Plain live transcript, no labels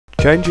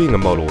Changing a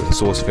model in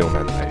source film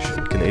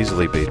animation can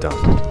easily be done.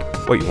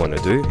 What you want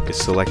to do is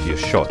select your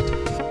shot.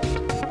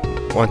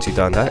 Once you've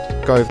done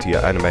that, go over to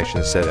your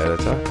animation set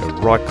editor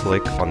and right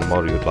click on the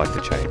model you'd like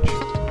to change.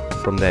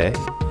 From there,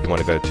 you want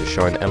to go to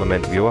Show an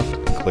Element Viewer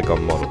and click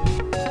on Model.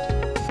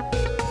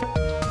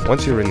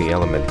 Once you're in the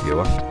element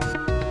viewer,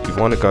 you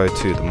want to go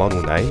to the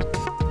model name,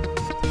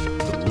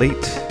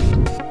 delete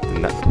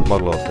the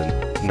model of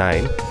the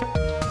name,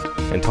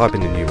 and type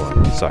in a new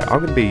one. So I'm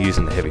going to be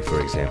using the heavy, for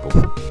example.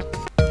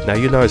 Now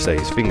you notice that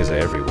his fingers are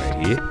everywhere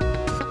here.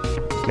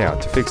 Now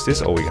to fix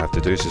this, all we have to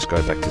do is just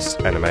go back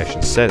to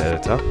Animation Set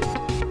Editor,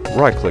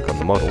 right click on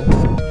the model,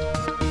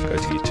 go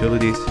to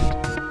Utilities,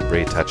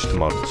 reattach to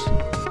models.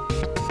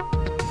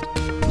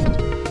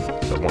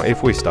 So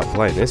if we start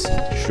playing this,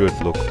 it should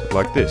look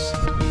like this.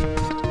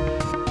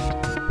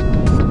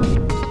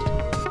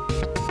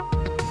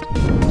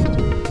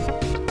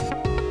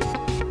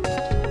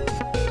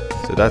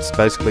 So that's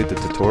basically the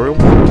tutorial.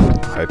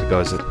 I hope you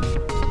guys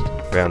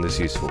found this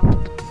useful.